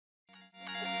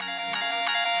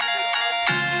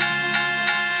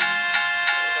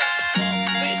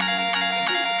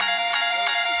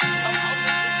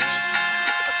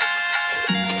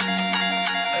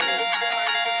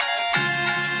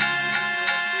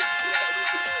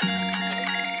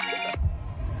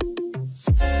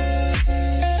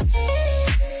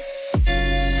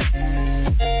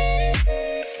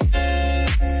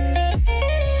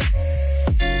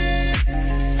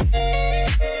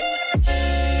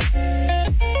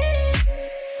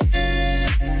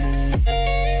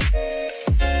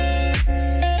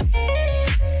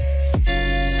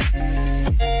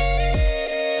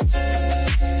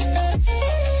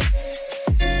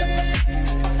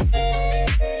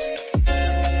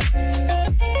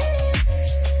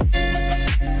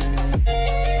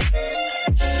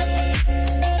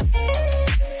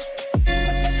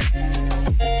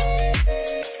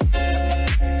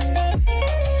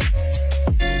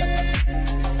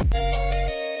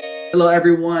Hello,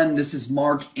 everyone. This is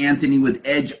Mark Anthony with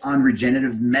Edge on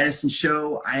Regenerative Medicine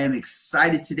Show. I am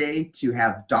excited today to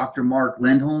have Dr. Mark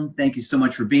Lindholm. Thank you so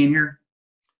much for being here.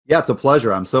 Yeah, it's a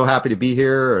pleasure. I'm so happy to be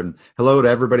here, and hello to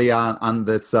everybody on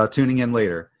that's tuning in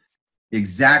later.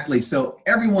 Exactly. So,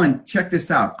 everyone, check this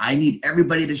out. I need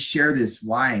everybody to share this.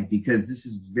 Why? Because this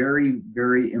is very,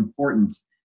 very important.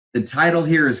 The title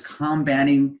here is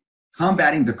combating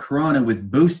the corona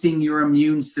with boosting your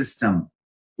immune system,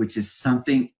 which is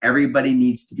something everybody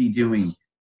needs to be doing.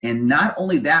 And not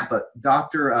only that, but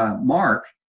Dr. Mark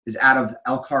is out of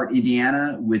Elkhart,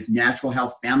 Indiana, with Natural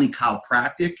Health Family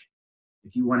Chiropractic.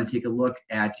 If you want to take a look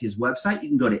at his website, you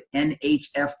can go to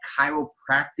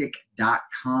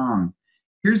nhfchiropractic.com.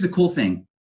 Here's the cool thing.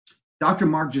 Dr.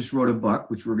 Mark just wrote a book,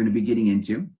 which we're going to be getting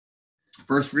into.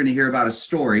 First, we're going to hear about a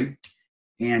story,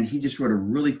 and he just wrote a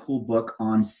really cool book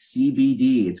on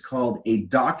CBD. It's called A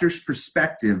Doctor's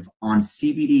Perspective on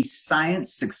CBD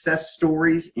Science, Success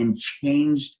Stories, and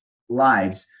Changed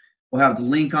Lives. We'll have the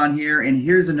link on here, and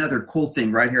here's another cool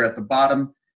thing right here at the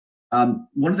bottom.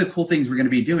 One of the cool things we're going to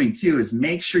be doing, too, is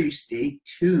make sure you stay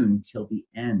tuned till the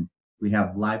end. We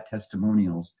have live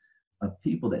testimonials of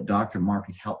people that Dr. Mark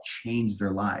has helped change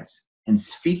their lives. And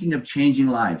speaking of changing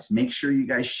lives, make sure you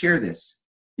guys share this,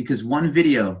 because one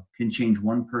video can change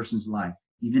one person's life,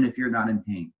 even if you're not in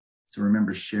pain. So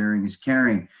remember, sharing is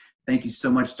caring. Thank you so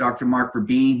much, Dr. Mark, for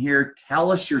being here.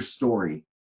 Tell us your story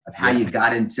of how you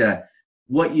got into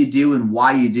what you do and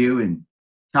why you do, and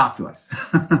talk to us.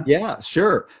 Yeah,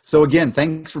 sure. So again,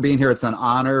 thanks for being here. It's an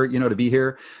honor, to be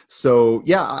here. So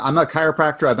yeah, I'm a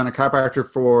chiropractor. I've been a chiropractor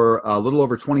for a little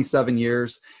over 27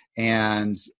 years.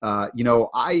 And,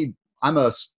 I'm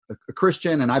a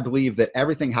Christian, and I believe that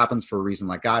everything happens for a reason.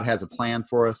 Like, God has a plan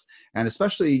for us. And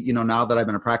especially, now that I've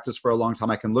been in practice for a long time,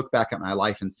 I can look back at my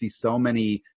life and see so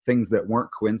many things that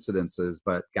weren't coincidences,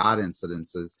 but God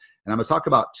incidences. And I'm going to talk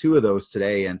about two of those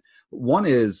today. And one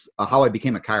is how I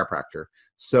became a chiropractor.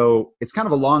 So it's kind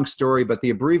of a long story, but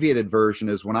the abbreviated version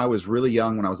is when I was really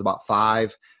young, when I was about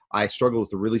 5, I struggled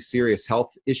with a really serious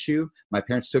health issue. My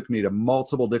parents took me to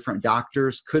multiple different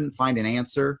doctors, couldn't find an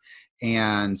answer.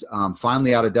 And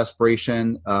finally, out of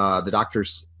desperation, the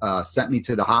doctors sent me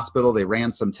to the hospital. They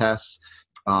ran some tests.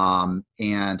 And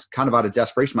kind of out of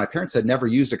desperation, my parents had never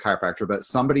used a chiropractor, but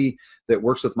somebody that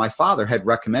works with my father had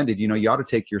recommended, you ought to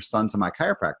take your son to my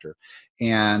chiropractor.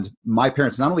 And my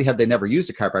parents, not only had they never used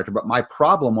a chiropractor, but my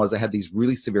problem was I had these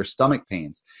really severe stomach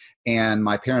pains. And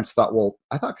my parents thought, well,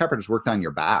 I thought chiropractors worked on your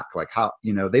back. Like, how,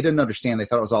 they didn't understand. They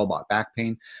thought it was all about back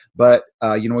pain. But,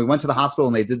 we went to the hospital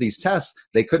and they did these tests.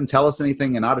 They couldn't tell us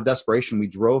anything. And out of desperation, we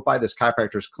drove by this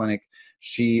chiropractor's clinic.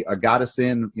 She got us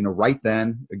in, right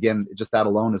then. Again, just that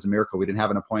alone is a miracle. We didn't have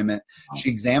an appointment.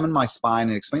 She examined my spine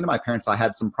and explained to my parents I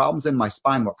had some problems in my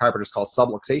spine, what chiropractors call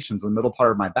subluxations in the middle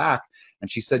part of my back.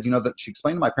 And she said, that she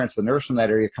explained to my parents the nerves from that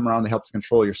area come around to help to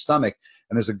control your stomach.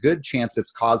 And there's a good chance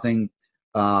it's causing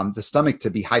the stomach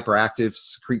to be hyperactive,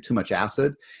 secrete too much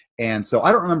acid. And so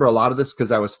I don't remember a lot of this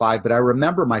because I was 5, but I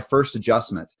remember my first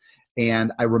adjustment.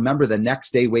 And I remember the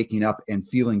next day waking up and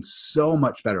feeling so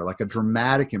much better, like a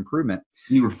dramatic improvement.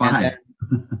 You were 5.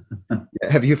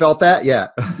 Have you felt that? Yeah.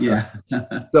 Yeah.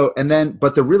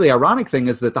 But the really ironic thing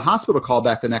is that the hospital called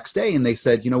back the next day and they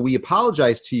said, we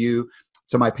apologize to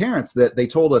my parents that they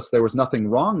told us there was nothing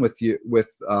wrong with you, with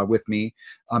me,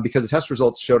 because the test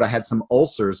results showed I had some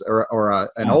ulcers or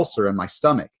an ulcer in my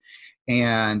stomach.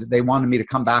 And they wanted me to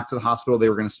come back to the hospital. They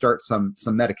were going to start some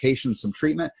medication, some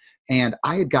treatment. And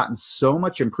I had gotten so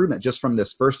much improvement just from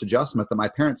this first adjustment that my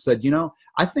parents said,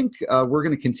 I think we're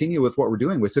going to continue with what we're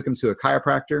doing. We took him to a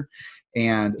chiropractor.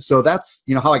 And so that's,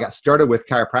 how I got started with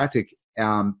chiropractic.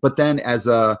 But then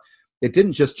it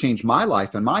didn't just change my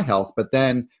life and my health, but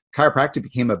then chiropractic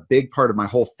became a big part of my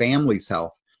whole family's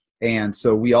health. And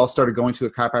so we all started going to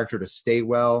a chiropractor to stay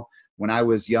well. When I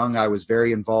was young, I was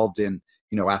very involved in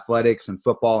athletics and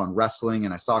football and wrestling,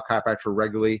 and I saw a chiropractor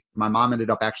regularly. My mom ended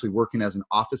up actually working as an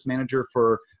office manager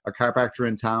for a chiropractor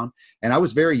in town. And I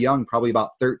was very young, probably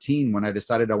about 13, when I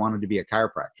decided I wanted to be a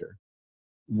chiropractor.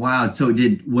 Wow. So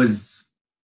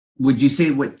would you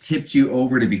say what tipped you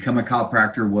over to become a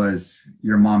chiropractor was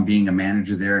your mom being a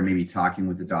manager there and maybe talking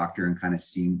with the doctor and kind of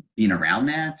being around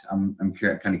that? I'm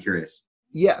kind of curious.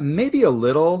 Yeah, maybe a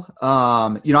little.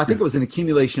 I think it was an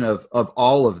accumulation of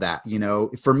all of that.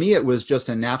 For me, it was just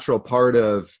a natural part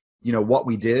of, what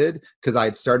we did because I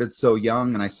had started so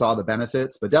young and I saw the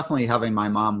benefits. But definitely having my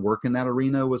mom work in that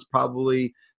arena was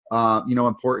probably,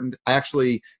 important. I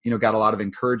actually, got a lot of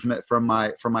encouragement from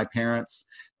my parents.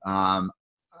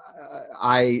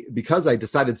 because I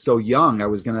decided so young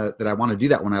that I want to do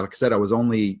that when like I said, I was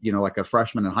only, like a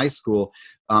freshman in high school.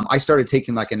 I started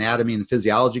taking like anatomy and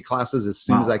physiology classes as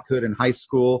soon as I could in high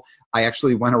school. I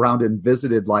actually went around and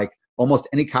visited like almost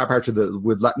any chiropractor that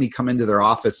would let me come into their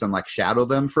office and like shadow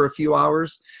them for a few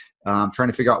hours, trying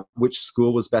to figure out which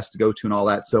school was best to go to and all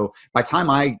that. So by the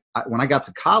time when I got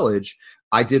to college,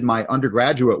 I did my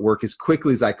undergraduate work as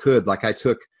quickly as I could. Like I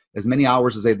took as many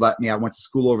hours as they'd let me. I went to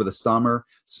school over the summer.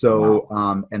 So,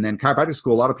 and then chiropractic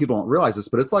school, a lot of people don't realize this,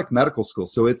 but it's like medical school.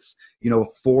 So it's,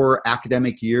 4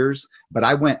 academic years, but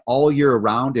I went all year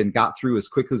around and got through as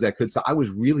quickly as I could. So I was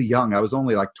really young. I was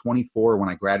only like 24 when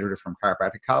I graduated from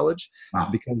chiropractic college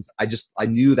because I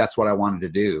knew that's what I wanted to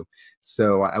do.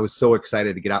 So I was so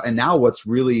excited to get out. And now what's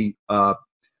really,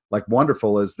 like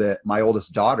wonderful is that my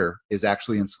oldest daughter is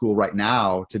actually in school right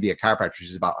now to be a chiropractor.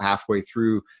 She's about halfway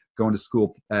through going to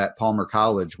school at Palmer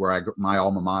College, where my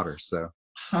alma mater. So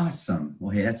awesome.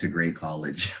 Well, hey, that's a great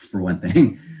college for one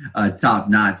thing. Top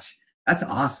notch. That's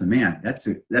awesome, man. That's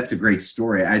a great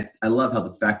story. I love how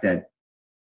the fact that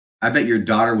I bet your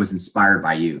daughter was inspired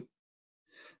by you.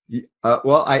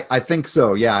 Well, I think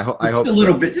so. Yeah, I hope just a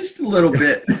little bit. Just a little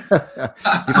bit.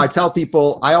 I tell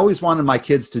people I always wanted my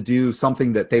kids to do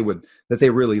something that they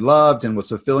really loved and was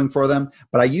fulfilling for them.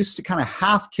 But I used to kind of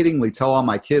half kiddingly tell all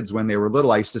my kids when they were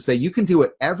little, I used to say, you can do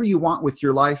whatever you want with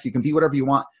your life. You can be whatever you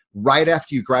want right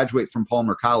after you graduate from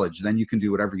Palmer College. Then you can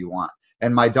do whatever you want.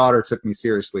 And my daughter took me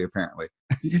seriously, apparently.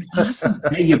 That's awesome.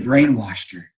 Hey, you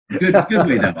brainwashed her. Good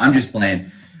way though. I'm just playing.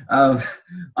 On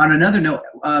another note,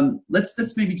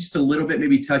 let's maybe just a little bit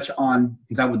maybe touch on,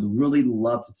 because I would really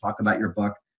love to talk about your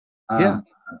book.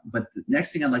 But the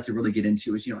next thing I'd like to really get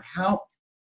into is, how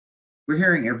we're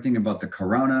hearing everything about the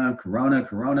corona.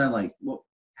 Like, well,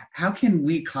 how can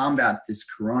we combat this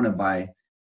corona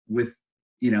with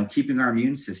keeping our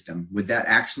immune system? Would that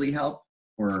actually help?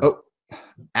 Or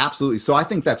absolutely. So I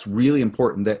think that's really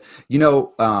important that,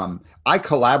 I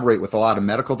collaborate with a lot of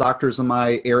medical doctors in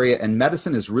my area, and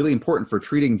medicine is really important for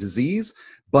treating disease.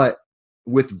 But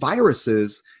with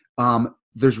viruses,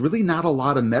 there's really not a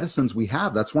lot of medicines we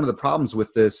have. That's one of the problems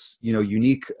with this,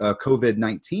 unique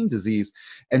COVID-19 disease.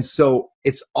 And so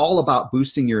it's all about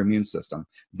boosting your immune system.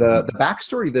 The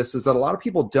backstory to this is that a lot of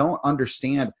people don't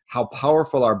understand how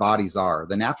powerful our bodies are.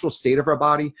 The natural state of our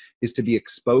body is to be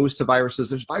exposed to viruses.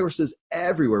 There's viruses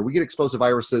everywhere. We get exposed to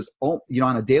viruses, on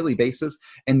a daily basis.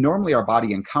 And normally our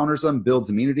body encounters them, builds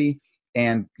immunity,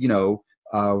 and,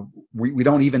 we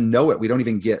don't even know it. We don't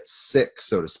even get sick,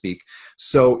 so to speak.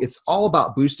 So it's all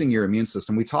about boosting your immune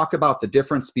system. We talk about the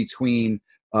difference between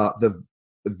the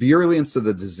virulence of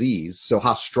the disease, so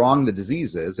how strong the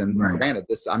disease is. And granted,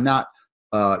 I'm not,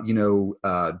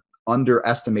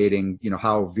 underestimating,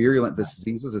 how virulent this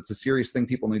disease is. It's a serious thing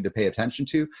people need to pay attention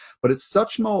to. But it's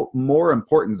such more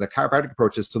important. The chiropractic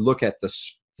approach is to look at the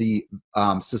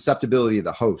susceptibility of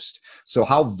the host. So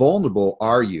how vulnerable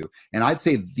are you? And I'd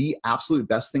say the absolute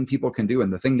best thing people can do,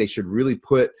 and the thing they should really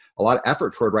put a lot of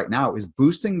effort toward right now, is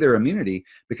boosting their immunity,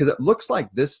 because it looks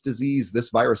like this disease,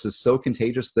 this virus, is so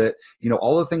contagious that,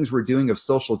 all the things we're doing of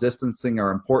social distancing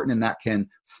are important, and that can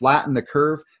flatten the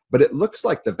curve. But it looks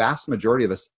like the vast majority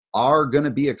of us are going to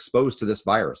be exposed to this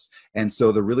virus. And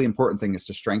so the really important thing is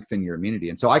to strengthen your immunity.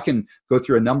 And so I can go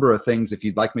through a number of things, if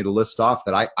you'd like me to list off,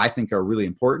 that I think are really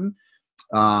important.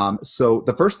 So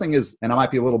the first thing is, and I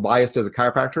might be a little biased as a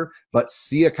chiropractor, but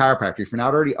see a chiropractor. If you're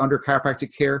not already under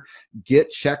chiropractic care,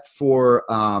 get checked for,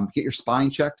 get your spine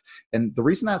checked. And the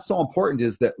reason that's so important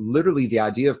is that literally the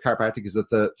idea of chiropractic is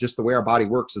that just the way our body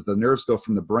works is the nerves go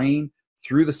from the brain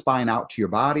through the spine out to your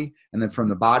body, and then from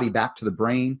the body back to the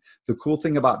brain. The cool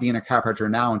thing about being a chiropractor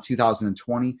now in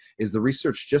 2020 is the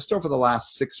research just over the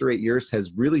last 6 or 8 years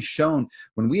has really shown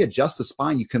when we adjust the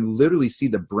spine, you can literally see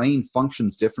the brain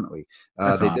functions differently.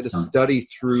 They did a study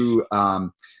through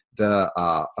the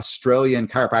Australian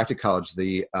Chiropractic College,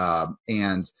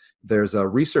 and there's a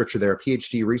researcher there, a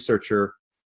PhD researcher,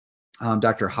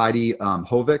 Dr. Heidi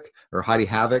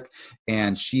Havoc,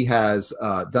 and she has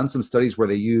done some studies where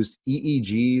they used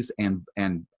EEGs and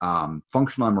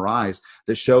functional MRIs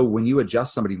that show when you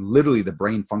adjust somebody, literally the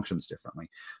brain functions differently.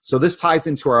 So this ties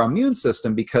into our immune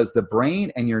system, because the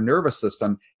brain and your nervous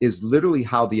system is literally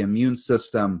how the immune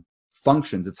system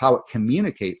functions. It's how it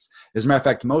communicates. As a matter of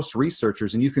fact, most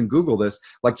researchers, and you can Google this,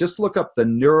 like just look up the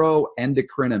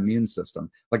neuroendocrine immune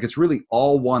system. Like it's really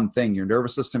all one thing. Your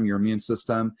nervous system, your immune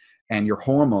system, and your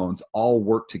hormones all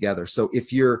work together. So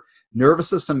if your nervous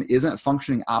system isn't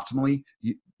functioning optimally,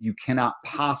 you cannot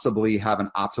possibly have an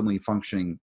optimally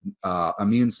functioning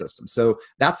immune system. So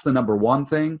that's the number one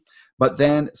thing. But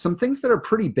then some things that are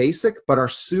pretty basic but are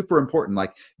super important,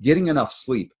 like getting enough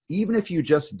sleep. Even if you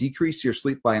just decrease your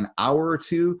sleep by an hour or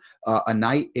two a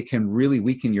night, it can really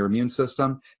weaken your immune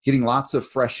system. Getting lots of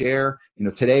fresh air.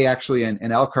 Today actually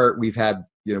in Elkhart, we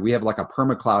have like a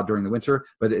permacloud during the winter,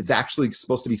 but it's actually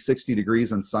supposed to be 60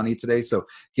 degrees and sunny today. So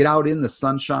get out in the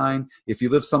sunshine. If you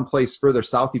live someplace further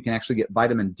south, you can actually get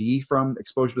vitamin D from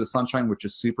exposure to the sunshine, which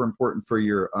is super important for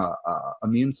your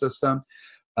immune system.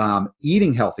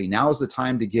 Eating healthy. Now is the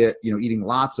time to get, eating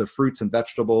lots of fruits and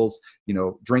vegetables,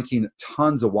 drinking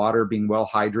tons of water, being well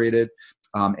hydrated,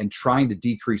 and trying to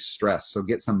decrease stress. So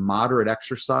get some moderate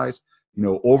exercise.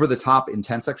 Over the top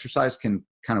intense exercise can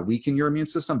kind of weaken your immune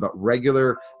system, but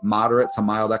regular moderate to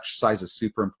mild exercise is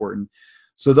super important.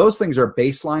 So those things are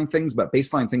baseline things, but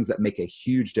baseline things that make a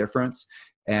huge difference.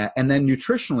 And then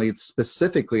nutritionally,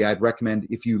 specifically, I'd recommend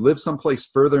if you live someplace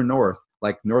further north,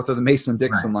 like north of the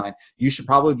Mason-Dixon line, you should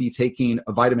probably be taking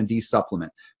a vitamin D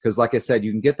supplement. Because like I said,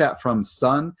 you can get that from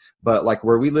sun, but like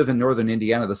where we live in northern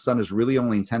Indiana, the sun is really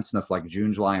only intense enough like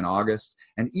June, July, and August.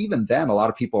 And even then, a lot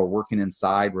of people are working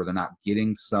inside where they're not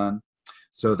getting sun.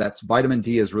 So that's vitamin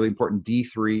D is really important,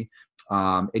 D3.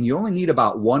 And you only need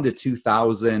about 1,000 to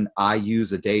 2,000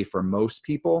 IUs a day for most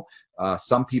people.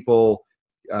 Some people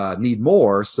need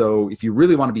more. So if you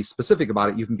really want to be specific about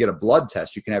it, you can get a blood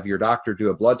test. You can have your doctor do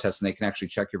a blood test and they can actually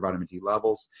check your vitamin D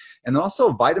levels. And then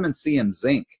also vitamin C and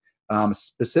zinc.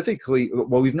 Specifically,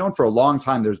 well, we've known for a long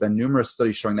time, there's been numerous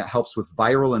studies showing that helps with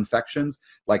viral infections.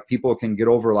 Like people can get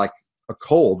over like a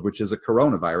cold, which is a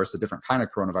coronavirus, a different kind of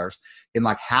coronavirus, in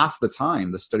like half the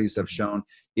time. The studies have shown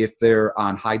if they're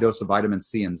on high dose of vitamin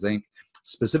C and zinc.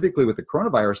 Specifically with the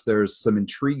coronavirus, there's some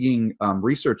intriguing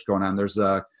research going on. There's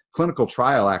a clinical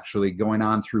trial actually going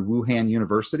on through Wuhan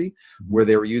University where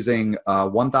they were using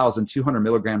 1,200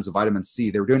 milligrams of vitamin C.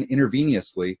 They were doing it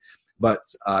intravenously, but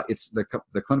it's the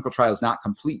clinical trial is not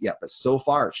complete yet, but so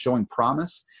far it's showing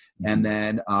promise. And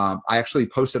then I actually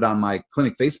posted on my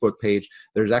clinic Facebook page,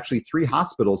 there's actually 3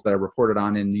 hospitals that I reported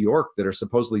on in New York that are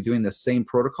supposedly doing the same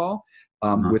protocol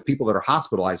with people that are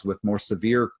hospitalized with more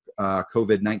severe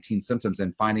COVID-19 symptoms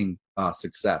and finding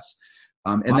success.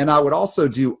 And then I would also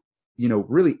do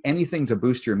really anything to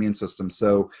boost your immune system.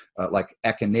 So like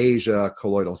echinacea,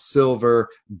 colloidal silver,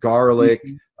 garlic,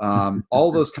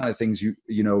 all those kind of things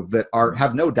that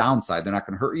have no downside, they're not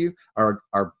going to hurt you,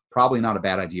 are probably not a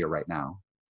bad idea right now.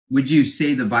 Would you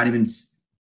say the vitamin C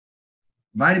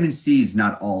is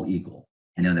not all equal?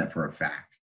 I know that for a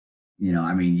fact. You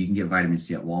can get vitamin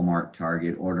C at Walmart,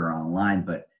 Target, order online,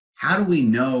 but how do we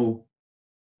know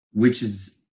which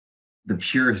is the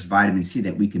purest vitamin C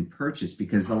that we can purchase?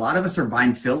 Because a lot of us are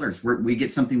buying fillers. We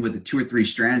get something with the 2 or 3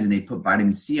 strands and they put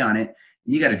vitamin C on it.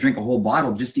 And you got to drink a whole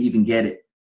bottle just to even get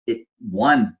it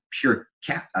one pure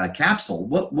capsule.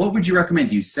 What would you recommend?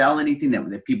 Do you sell anything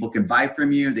that people can buy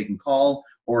from you, they can call,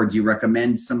 or do you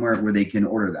recommend somewhere where they can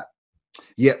order that?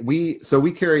 Yeah, we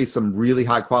carry some really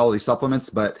high quality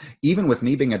supplements, but even with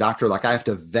me being a doctor, like I have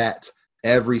to vet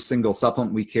every single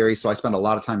supplement we carry. So I spend a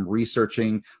lot of time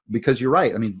researching, because you're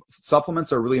right. I mean,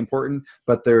 supplements are really important,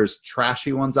 but there's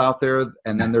trashy ones out there.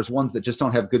 And then there's ones that just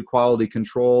don't have good quality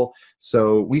control.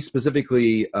 So we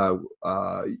specifically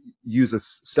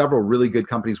use several really good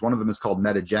companies. One of them is called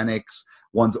Metagenics.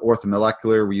 One's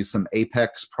Orthomolecular. We use some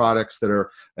Apex products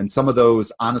and some of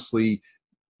those, honestly,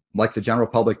 like the general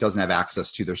public doesn't have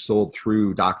access to. They're sold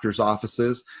through doctors'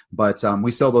 offices, but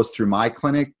we sell those through my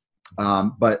clinic.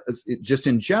 But just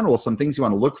in general, some things you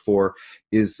want to look for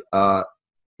is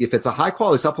if it's a high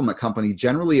quality supplement company,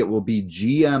 generally it will be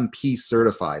GMP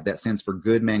certified. That stands for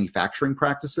Good Manufacturing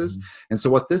Practices. And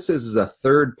so what this is a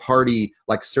third party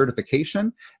like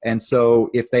certification. And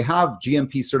so if they have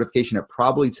GMP certification, it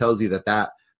probably tells you that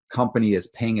company is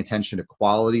paying attention to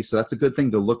quality. So that's a good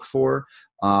thing to look for.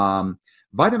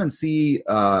 Vitamin C,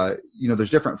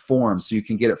 there's different forms. So you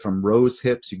can get it from rose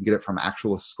hips. You can get it from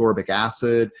actual ascorbic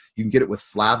acid. You can get it with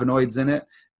flavonoids in it.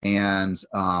 And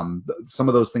some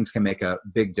of those things can make a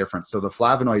big difference. So the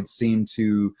flavonoids seem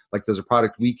to, like there's a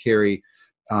product we carry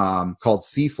called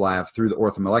C-Flav through the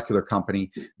Orthomolecular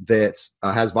company that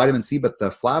has vitamin C, but the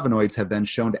flavonoids have been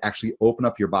shown to actually open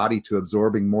up your body to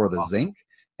absorbing more of the zinc.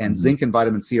 And zinc and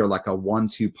vitamin C are like a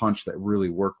 1-2 punch that really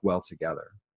work well together.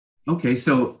 Okay,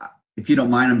 so if you don't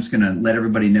mind, I'm just going to let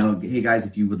everybody know, hey guys,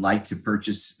 if you would like to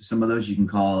purchase some of those, you can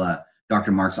call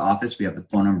Dr. Mark's office. We have the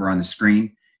phone number on the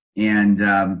screen. And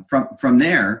from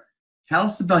there, tell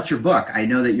us about your book. I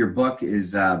know that your book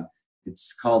is,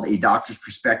 it's called A Doctor's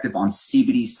Perspective on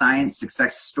CBD Science,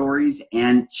 Success Stories,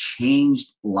 and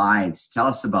Changed Lives. Tell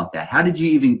us about that. How did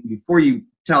you before you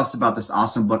tell us about this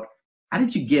awesome book, how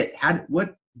did you get,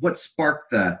 what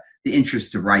sparked the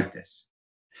interest to write this?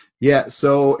 Yeah,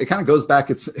 so it kind of goes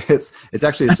back. It's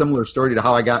actually a similar story to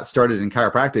how I got started in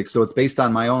chiropractic. So it's based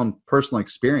on my own personal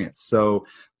experience. So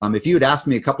if you had asked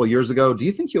me a couple of years ago, do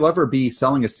you think you'll ever be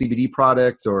selling a CBD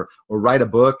product or write a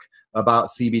book about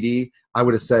CBD? I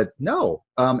would have said no.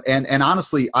 And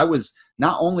honestly,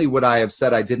 not only would I have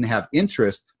said I didn't have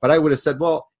interest, but I would have said,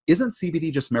 well, isn't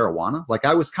CBD just marijuana? Like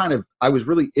I was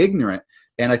really ignorant.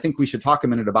 And I think we should talk a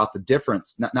minute about the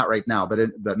difference, not right now, but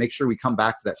make sure we come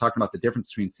back to that, talking about the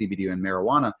difference between CBD and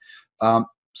marijuana.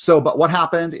 But what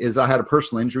happened is I had a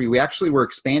personal injury. We actually were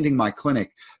expanding my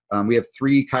clinic. We have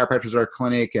 3 chiropractors at our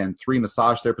clinic and 3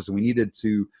 massage therapists, and we needed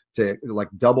to like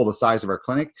double the size of our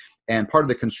clinic. And part of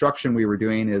the construction we were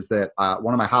doing is that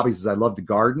one of my hobbies is I love to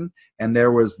garden. And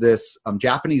there was this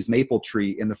Japanese maple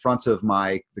tree in the front of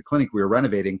the clinic we were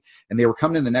renovating. And they were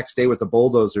coming in the next day with the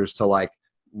bulldozers to like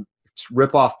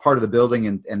rip off part of the building,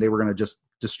 and they were going to just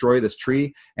destroy this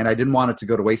tree, and I didn't want it to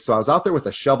go to waste. So I was out there with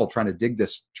a shovel trying to dig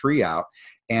this tree out,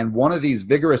 and one of these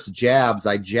vigorous jabs,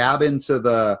 I jab into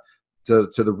the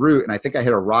root, and I think I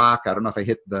hit a rock. I don't know if I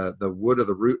hit the wood of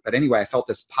the root, but anyway, I felt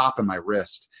this pop in my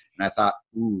wrist, and I thought,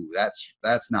 ooh,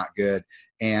 that's not good.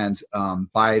 And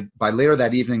by later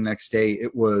that evening, next day,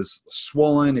 it was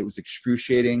swollen. It was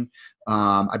excruciating.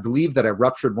 I believe that I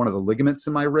ruptured one of the ligaments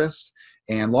in my wrist.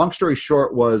 And long story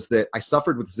short was that I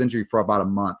suffered with this injury for about a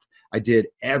month. I did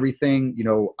everything.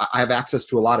 I have access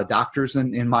to a lot of doctors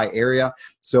in my area.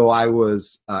 So I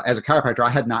was, as a chiropractor, I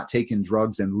had not taken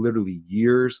drugs in literally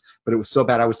years, but it was so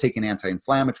bad I was taking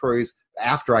anti-inflammatories.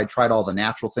 After I tried all the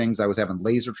natural things, I was having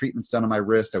laser treatments done on my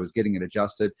wrist. I was getting it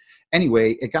adjusted.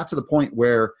 Anyway, it got to the point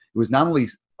where it was not only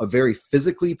a very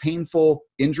physically painful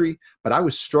injury, but I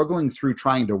was struggling through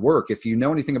trying to work. If you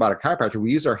know anything about a chiropractor,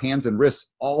 we use our hands and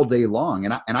wrists all day long.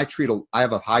 And I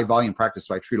have a high volume practice,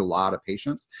 so I treat a lot of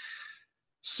patients.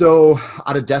 So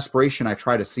out of desperation, I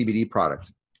tried a CBD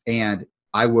product, and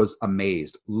I was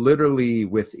amazed. Literally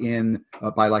within,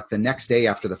 by like the next day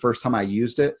after the first time I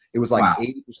used it, it was like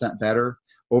 80% better.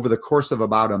 Over the course of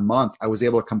about a month, I was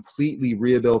able to completely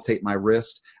rehabilitate my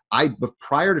wrist. But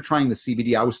prior to trying the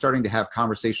CBD, I was starting to have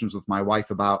conversations with my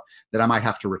wife about that I might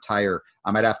have to retire.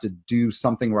 I might have to do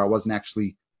something where I wasn't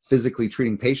actually physically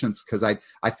treating patients, because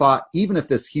I thought, even if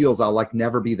this heals, I'll like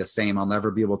never be the same. I'll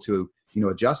never be able to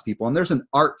adjust people. And there's an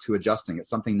art to adjusting. It's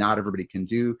something not everybody can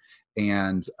do.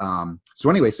 And so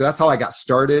anyway, so that's how I got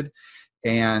started.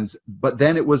 But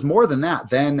then it was more than that.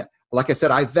 Then, like I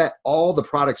said, I vet all the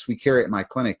products we carry at my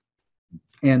clinic.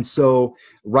 And so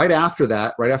right after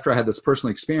I had this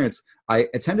personal experience, I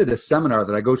attended a seminar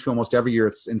that I go to almost every year.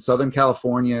 It's in Southern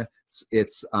California.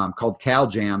 It's called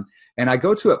CalJam. And I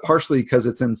go to it partially because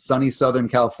it's in sunny Southern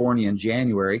California in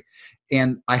January.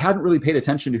 And I hadn't really paid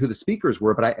attention to who the speakers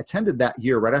were, but I attended that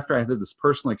year right after I had this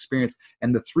personal experience.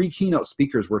 And the 3 keynote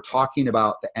speakers were talking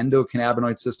about the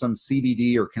endocannabinoid system,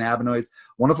 CBD or cannabinoids.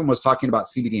 One of them was talking about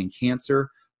CBD and cancer.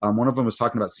 One of them was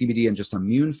talking about CBD and just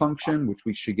immune function, which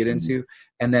we should get into.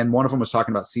 And then one of them was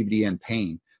talking about CBD and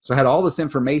pain. So I had all this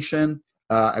information.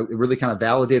 It really kind of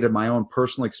validated my own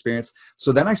personal experience.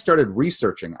 So then I started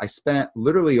researching. I spent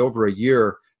literally over a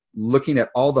year looking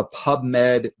at all the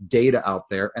PubMed data out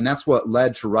there. And that's what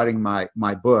led to writing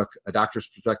my book, A Doctor's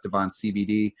Perspective on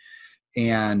CBD.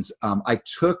 And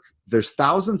there's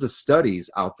thousands of studies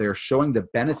out there showing the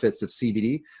benefits of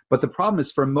CBD. But the problem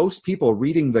is, for most people,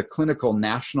 reading the clinical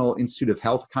National Institute of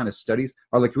Health kind of studies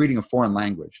are like reading a foreign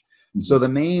language. Mm-hmm. So the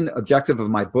main objective of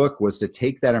my book was to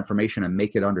take that information and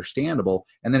make it understandable.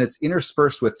 And then it's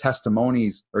interspersed with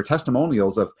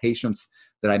testimonials of patients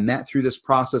that I met through this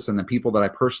process, and the people that I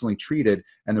personally treated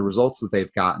and the results that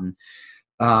they've gotten.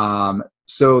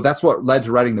 So that's what led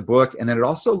to writing the book. And then it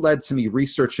also led to me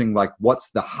researching like what's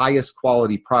the highest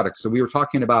quality product. So we were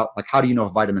talking about like, how do you know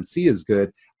if vitamin C is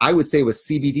good? I would say with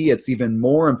CBD, it's even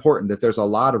more important that there's a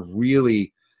lot of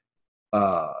really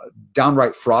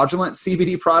downright fraudulent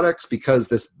CBD products, because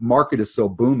this market is so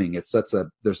booming.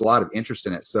 There's a lot of interest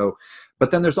in it. So,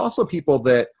 but then there's also people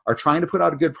that are trying to put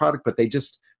out a good product, but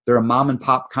they're a mom and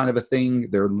pop kind of a thing.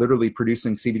 They're literally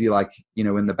producing CBD like,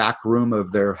 in the back room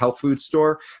of their health food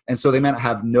store. And so they might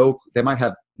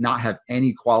not have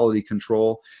any quality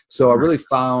control. So I really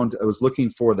I was looking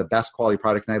for the best quality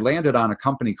product, and I landed on a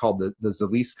company called the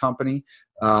Zalise company,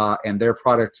 and they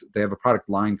have a product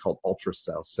line called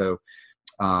Ultracell. So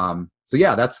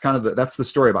yeah, that's that's the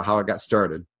story about how it got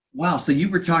started. Wow. So you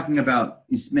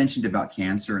mentioned about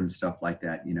cancer and stuff like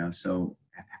that, so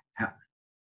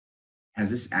has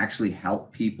this actually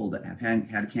helped people that have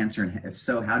had cancer? And if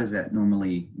so, how does that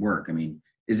normally work? I mean,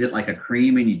 is it like a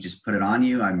cream and you just put it on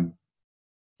you?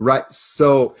 Right.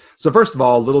 So first of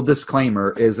all, a little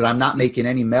disclaimer is that I'm not making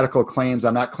any medical claims.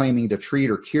 I'm not claiming to treat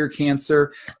or cure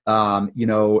cancer.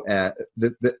 You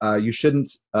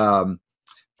shouldn't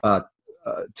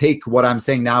take what I'm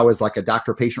saying now as like a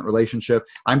doctor-patient relationship.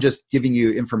 I'm just giving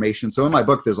you information. So in my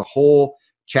book, there's a whole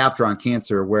chapter on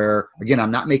cancer where, again, I'm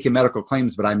not making medical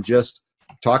claims, but I'm just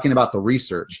talking about the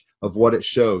research of what it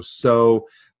shows. So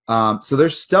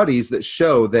there's studies that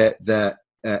show that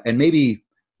and maybe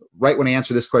right when I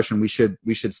answer this question, we should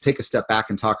take a step back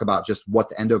and talk about just what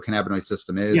the endocannabinoid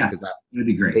system is, because that would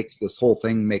be great. Makes this whole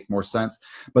thing make more sense.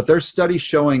 But there's studies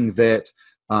showing that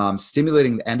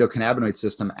stimulating the endocannabinoid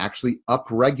system actually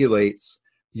upregulates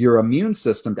your immune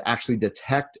system to actually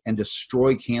detect and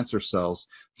destroy cancer cells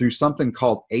through something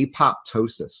called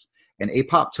apoptosis. And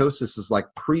apoptosis is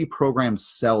like pre-programmed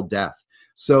cell death.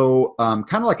 So kind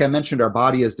of like I mentioned, our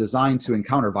body is designed to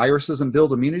encounter viruses and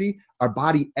build immunity. Our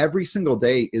body every single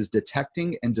day is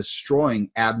detecting and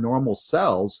destroying abnormal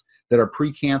cells that are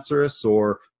precancerous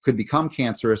or could become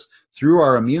cancerous through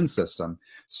our immune system.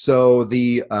 So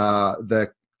the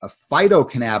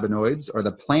phytocannabinoids, or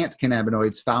the plant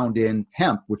cannabinoids found in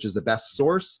hemp, which is the best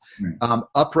source,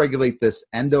 upregulate this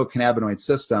endocannabinoid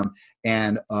system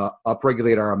and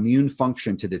upregulate our immune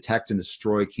function to detect and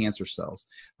destroy cancer cells.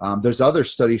 There's other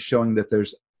studies showing that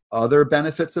there's other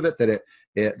benefits of it, that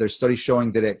there's studies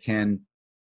showing that it can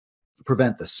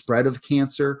prevent the spread of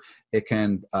cancer, it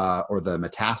can, or the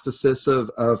metastasis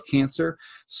of cancer.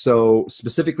 So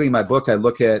specifically in my book, I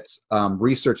look at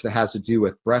research that has to do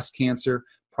with breast cancer,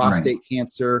 prostate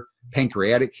cancer,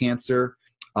 pancreatic cancer.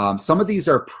 Some of these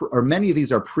are, or many of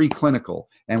these are preclinical.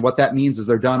 And what that means is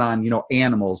they're done on,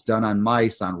 animals, done on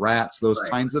mice, on rats, those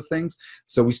kinds of things.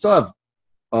 So we still have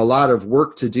a lot of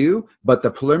work to do, but the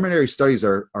preliminary studies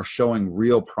are showing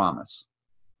real promise.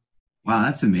 Wow,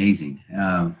 that's amazing.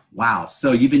 Wow.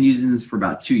 So you've been using this for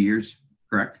about 2 years,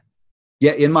 correct?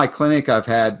 Yeah, in my clinic,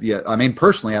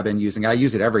 personally, I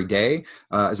use it every day.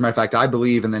 As a matter of fact, I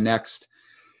believe in the next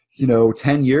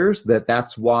 10 years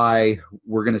that's why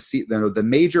we're going to see the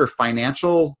major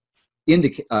financial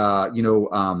not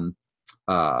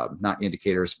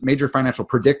indicators, major financial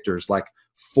predictors like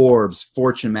Forbes,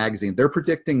 Fortune magazine. They're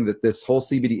predicting that this whole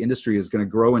CBD industry is going to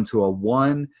grow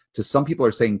into some people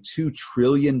are saying $2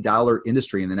 trillion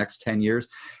industry in the next 10 years.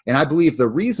 And I believe the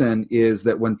reason is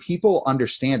that when people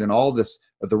understand, and all this,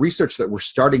 the research that we're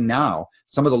starting now,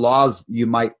 some of the laws you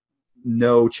might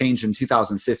changed in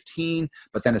 2015,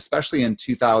 but then especially in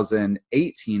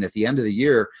 2018, at the end of the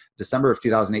year, December of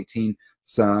 2018,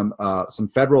 some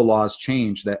federal laws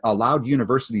changed that allowed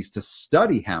universities to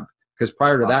study hemp, because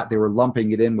prior to that, they were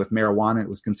lumping it in with marijuana. It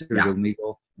was considered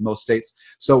illegal in most states.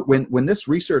 So when this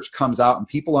research comes out and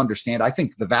people understand, I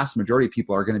think the vast majority of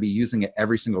people are going to be using it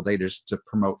every single day just to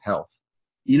promote health.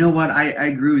 You know what? I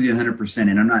agree with you 100%.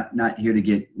 And I'm not here to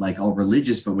get like all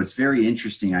religious, but what's very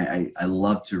interesting, I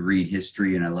love to read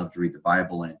history and I love to read the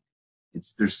Bible. And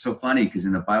they're so funny because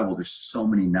in the Bible, there's so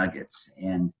many nuggets.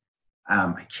 And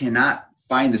I cannot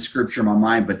find the scripture in my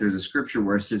mind, but there's a scripture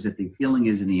where it says that the healing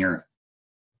is in the earth.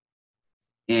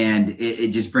 And it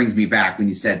just brings me back when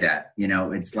you said that.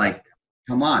 It's like,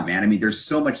 come on, man. I mean, there's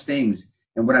so much things.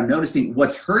 And what I'm noticing,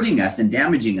 what's hurting us and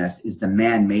damaging us is the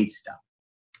man-made stuff.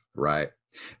 Right.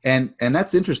 And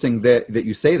that's interesting that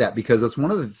you say that, because that's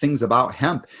one of the things about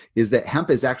hemp is that hemp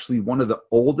is actually one of the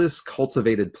oldest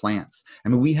cultivated plants. I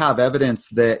mean, we have evidence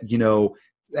that,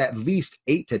 at least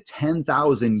 8,000 to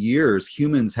 10,000 years,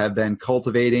 humans have been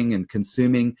cultivating and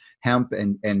consuming hemp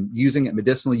and using it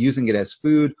medicinally, using it as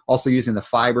food, also using the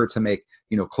fiber to make,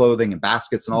 clothing and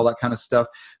baskets and all that kind of stuff.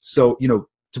 So,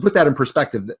 to put that in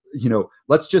perspective,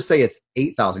 let's just say it's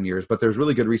 8,000 years, but there's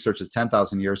really good research that's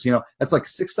 10,000 years. That's like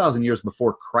 6,000 years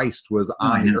before Christ was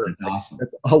on the earth. That's awesome.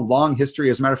 That's a long history.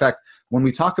 As a matter of fact, when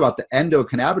we talk about the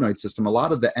endocannabinoid system, a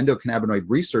lot of the endocannabinoid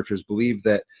researchers believe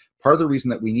that part of the reason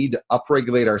that we need to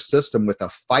upregulate our system with a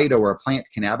phyto or a plant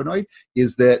cannabinoid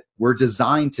is that we're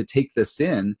designed to take this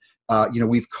in.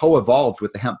 We've co-evolved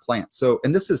with the hemp plant. So,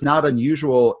 and this is not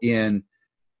unusual in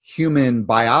human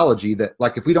biology, that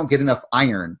like if we don't get enough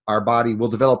iron, our body will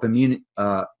develop anemia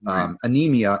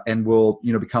and will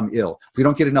become ill. If we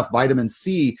don't get enough vitamin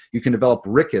C, you can develop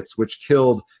rickets, which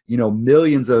killed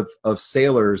millions of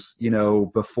sailors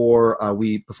before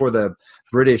the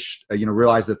British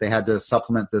realized that they had to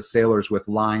supplement the sailors with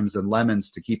limes and lemons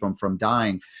to keep them from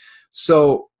dying.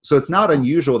 So it's not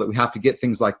unusual that we have to get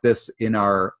things like this in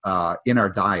our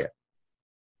diet.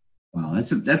 Wow,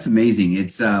 that's amazing.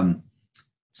 It's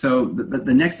so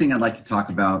the next thing I'd like to talk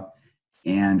about,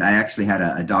 and I actually had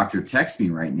a doctor text me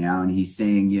right now, and he's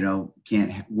saying,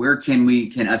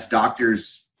 can us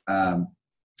doctors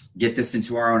get this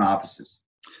into our own offices.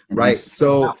 Right.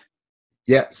 So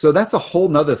yeah, so that's a whole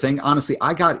nother thing. Honestly,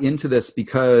 I got into this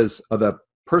because of the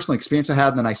personal experience I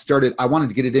had. And then I wanted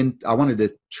to get it in, I wanted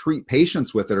to treat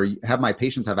patients with it or have my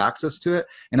patients have access to it.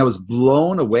 And I was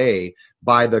blown away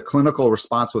by the clinical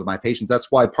response with my patients. That's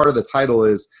why part of the title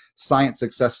is Science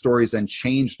Success Stories and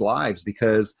Changed Lives,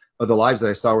 because of the lives that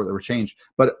I saw that were changed.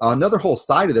 But another whole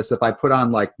side of this, if I put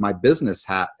on like my business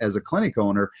hat as a clinic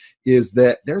owner, is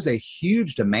that there's a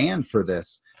huge demand for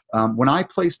this. When I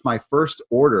placed my first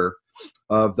order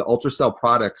of the Ultracell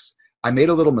products, I made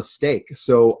a little mistake.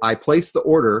 So I placed the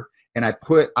order and I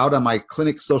put out on my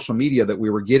clinic social media that we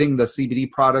were getting the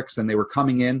CBD products and they were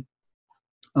coming in.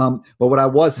 But what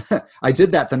I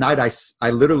did that the night I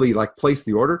literally like placed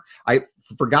the order. I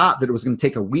forgot that it was going to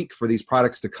take a week for these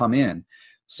products to come in.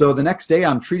 So the next day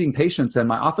I'm treating patients and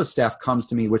my office staff comes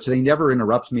to me, which they never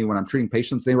interrupt me when I'm treating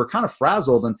patients. They were kind of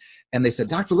frazzled and they said,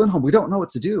 Dr. Lindholm, we don't know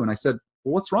what to do. And I said,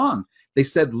 well, what's wrong? They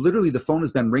said, literally the phone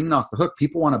has been ringing off the hook.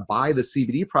 People want to buy the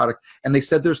CBD product. And they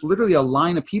said, there's literally a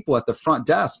line of people at the front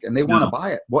desk and they want to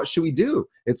buy it. What should we do?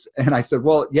 And I said,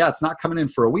 well, yeah, it's not coming in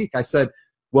for a week. I said,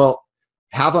 well,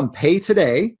 have them pay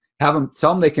today, tell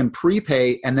them they can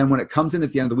prepay. And then when it comes in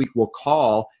at the end of the week, we'll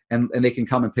call and they can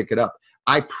come and pick it up.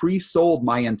 I pre-sold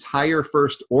my entire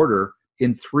first order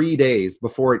in 3 days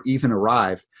before it even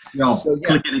arrived. No, so, yeah.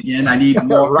 Click it again. I need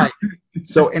more. Right.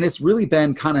 So, and it's really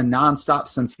been kind of nonstop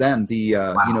since then. The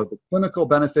the clinical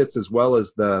benefits as well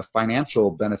as the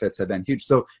financial benefits have been huge.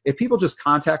 So, if people just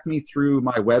contact me through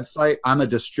my website, I'm a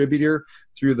distributor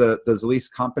through the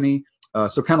Zalise company.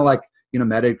 So, kind of like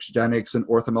Metagenics and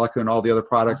Orthomolecular and all the other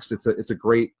products. It's a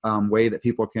great way that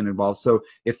people can involve. So,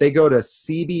 if they go to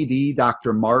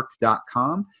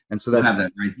cbddrmark.com, and so that's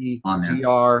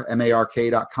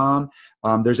drmark.com.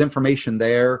 There's information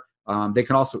there. They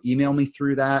can also email me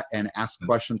through that and ask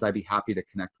questions. I'd be happy to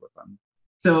connect with them.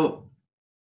 So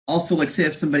also, like say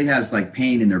if somebody has like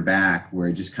pain in their back where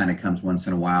it just kind of comes once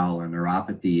in a while, or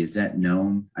neuropathy, is that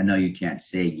known? I know you can't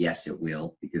say yes, it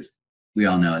will, because we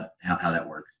all know how that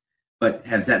works. But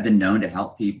has that been known to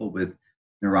help people with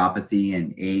neuropathy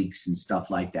and aches and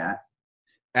stuff like that?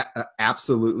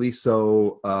 Absolutely.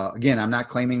 So again, I'm not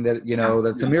claiming that,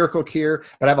 that's a miracle cure,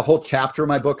 but I have a whole chapter in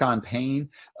my book on pain.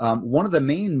 One of the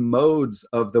main modes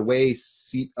of the way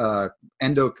the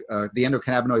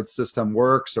endocannabinoid system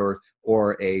works, or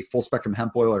a full spectrum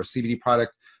hemp oil or CBD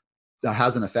product that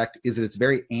has an effect, is that it's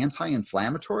very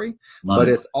anti-inflammatory, but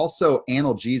it's also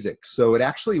analgesic. So it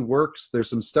actually works. There's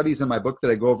some studies in my book that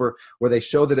I go over where they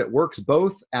show that it works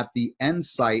both at the end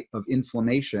site of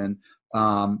inflammation,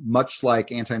 much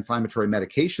like anti-inflammatory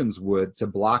medications would, to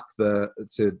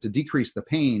decrease the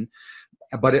pain,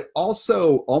 but it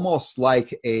also, almost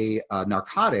like a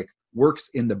narcotic, works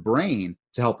in the brain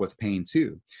to help with pain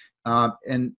too.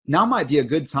 And now might be a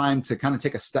good time to kind of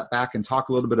take a step back and talk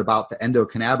a little bit about the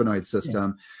endocannabinoid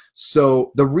system. Yeah.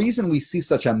 So the reason we see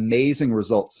such amazing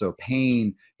results, so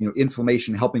pain,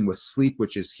 inflammation, helping with sleep,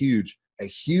 which is huge. A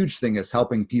huge thing is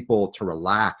helping people to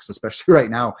relax, especially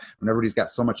right now when everybody's got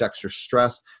so much extra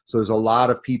stress. So there's a lot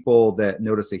of people that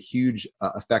notice a huge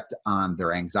effect on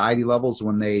their anxiety levels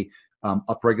when they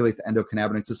upregulate the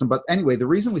endocannabinoid system. But anyway, the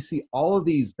reason we see all of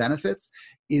these benefits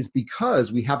is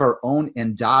because we have our own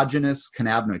endogenous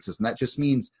cannabinoid system. That just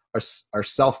means our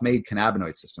self-made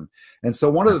cannabinoid system. And so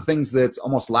one of the things that's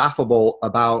almost laughable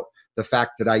about the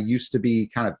fact that I used to be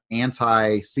kind of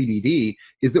anti-CBD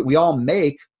is that we all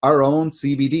make our own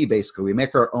CBD, basically. We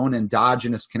make our own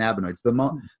endogenous cannabinoids.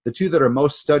 The two that are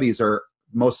most studied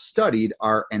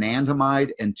are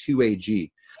anandamide and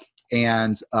 2-AG.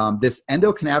 And this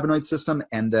endocannabinoid system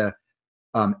and the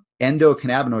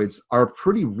endocannabinoids are a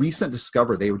pretty recent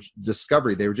discovery. They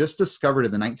were just discovered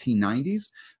in the 1990s.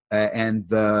 And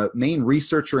the main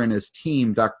researcher and his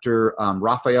team, Dr.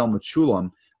 Raphael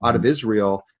Mechoulam out of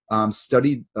Israel,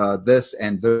 studied this,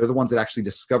 and they're the ones that actually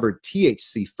discovered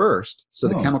THC first. So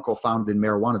the chemical found in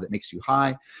marijuana that makes you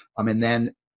high. And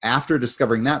then after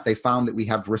discovering that, they found that we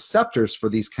have receptors for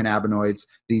these cannabinoids,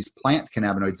 these plant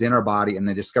cannabinoids in our body, and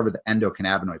they discovered the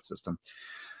endocannabinoid system.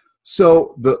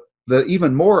 So the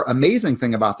even more amazing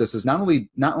thing about this is not only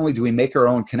do we make our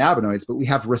own cannabinoids, but we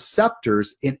have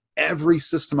receptors in every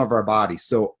system of our body.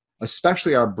 So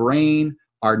especially our brain,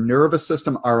 our nervous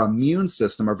system, our immune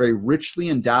system are very richly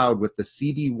endowed with the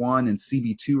CB1 and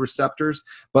CB2 receptors,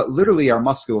 but literally our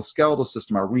musculoskeletal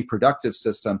system, our reproductive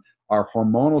system, our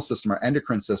hormonal system, our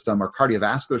endocrine system, our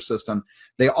cardiovascular system,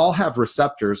 they all have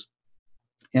receptors.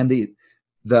 And the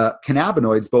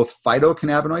cannabinoids, both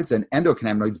phytocannabinoids and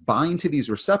endocannabinoids, bind to these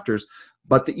receptors.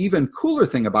 But the even cooler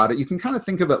thing about it, you can kind of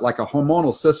think of it like a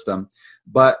hormonal system.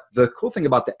 But the cool thing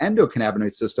about the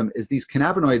endocannabinoid system is these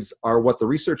cannabinoids are what the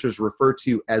researchers refer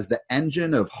to as the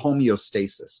engine of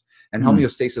homeostasis. And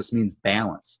homeostasis means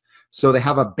balance. So they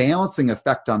have a balancing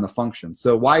effect on the function.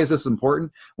 So why is this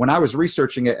important? When I was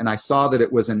researching it and I saw that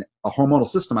it was a hormonal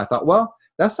system, I thought, well,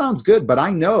 that sounds good, but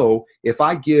I know if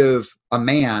I give a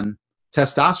man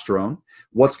testosterone,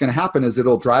 what's going to happen is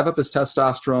it'll drive up his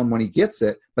testosterone when he gets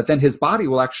it, but then his body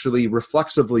will actually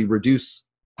reflexively reduce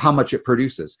how much it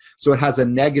produces. So it has a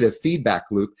negative feedback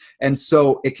loop. And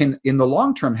so it can, in the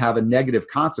long term, have a negative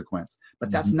consequence.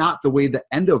 But that's not the way the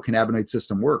endocannabinoid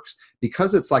system works.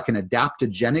 Because it's like an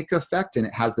adaptogenic effect and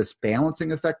it has this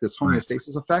balancing effect, this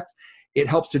homeostasis effect, it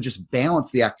helps to just balance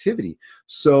the activity.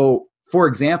 So, for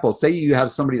example, say you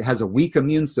have somebody that has a weak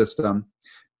immune system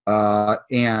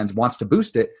and wants to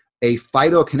boost it. A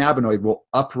phytocannabinoid will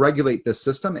upregulate this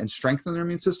system and strengthen their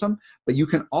immune system. But you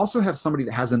can also have somebody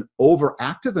that has an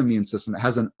overactive immune system, that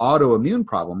has an autoimmune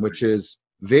problem, which is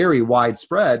very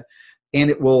widespread,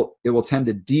 and it will tend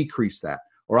to decrease that.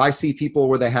 Or I see people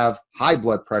where they have high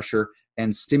blood pressure,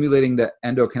 and stimulating the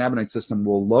endocannabinoid system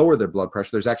will lower their blood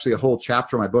pressure. There's actually a whole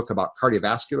chapter in my book about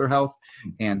cardiovascular health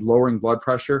and lowering blood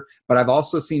pressure. But I've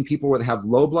also seen people where they have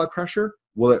low blood pressure,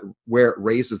 where it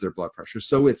raises their blood pressure.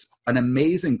 So it's an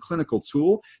amazing clinical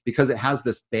tool because it has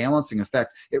this balancing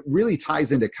effect. It really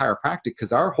ties into chiropractic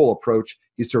because our whole approach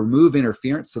is to remove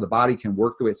interference so the body can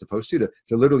work the way it's supposed to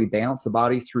literally balance the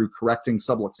body through correcting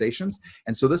subluxations.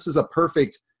 And so this is a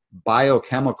perfect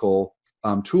biochemical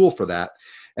tool for that.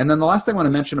 And then the last thing I want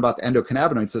to mention about the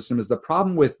endocannabinoid system is the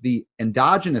problem with the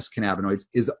endogenous cannabinoids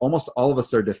is almost all of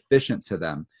us are deficient to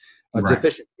them.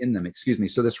 Deficient in them, excuse me.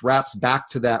 So this wraps back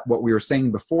to that, what we were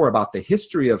saying before about the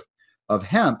history of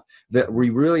hemp, that we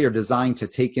really are designed to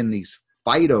take in these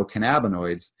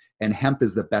phytocannabinoids, and hemp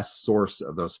is the best source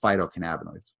of those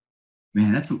phytocannabinoids.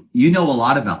 Man, you know a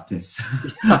lot about this.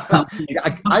 I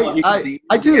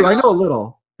do. I know a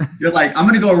little. You're like, I'm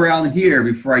going to go around here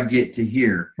before I get to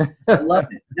here. I love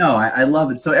it. No, I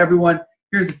love it. So everyone,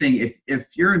 here's the thing.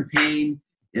 If you're in pain,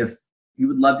 if you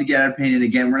would love to get out of pain, and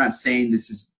again, we're not saying this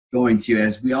is going to,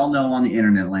 as we all know on the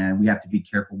internet land, we have to be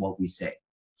careful what we say.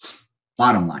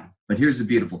 Bottom line. But here's the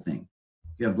beautiful thing.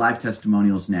 You have live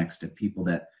testimonials next of people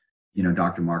that,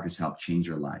 Dr. Mark has helped change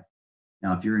your life.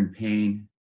 Now, if you're in pain,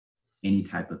 any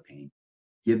type of pain,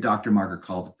 give Dr. Mark a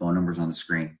call. The phone number's on the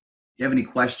screen. If you have any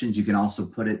questions, you can also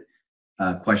put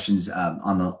questions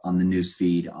on the news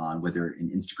feed, on whether in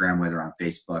Instagram, whether on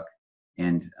Facebook,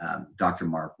 and Dr.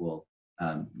 Mark will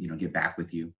get back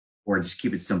with you, or just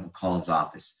keep it simple, call his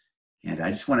office. And I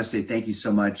just want to say thank you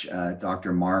so much,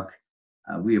 Dr. Mark.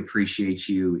 We appreciate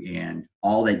you and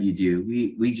all that you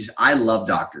do. I love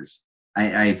doctors.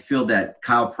 I feel that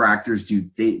chiropractors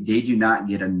they do not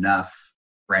get enough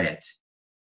credit.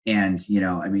 And,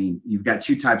 you've got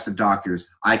two types of doctors.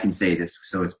 I can say this,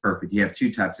 so it's perfect. You have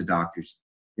two types of doctors.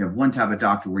 You have one type of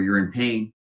doctor where you're in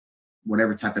pain,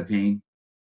 whatever type of pain.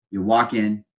 You walk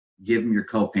in, give them your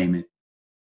co-payment,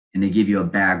 and they give you a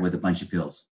bag with a bunch of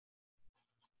pills.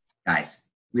 Guys,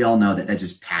 we all know that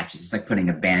just patches. It's like putting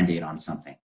a Band-Aid on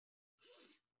something.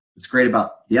 What's great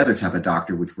about the other type of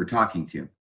doctor, which we're talking to,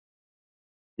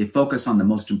 they focus on the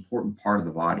most important part of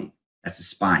the body. That's the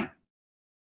spine.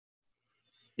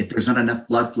 If there's not enough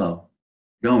blood flow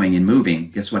going and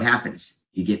moving, guess what happens?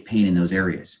 You get pain in those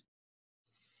areas.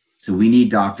 So we need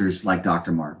doctors like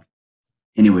Dr. Mark.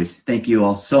 Anyways, thank you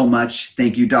all so much.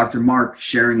 Thank you, Dr. Mark.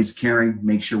 Sharing is caring.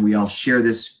 Make sure we all share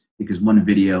this, because one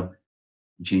video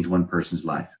can change one person's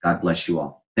life. God bless you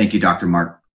all. Thank you, Dr.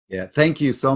 Mark. Yeah, thank you so much.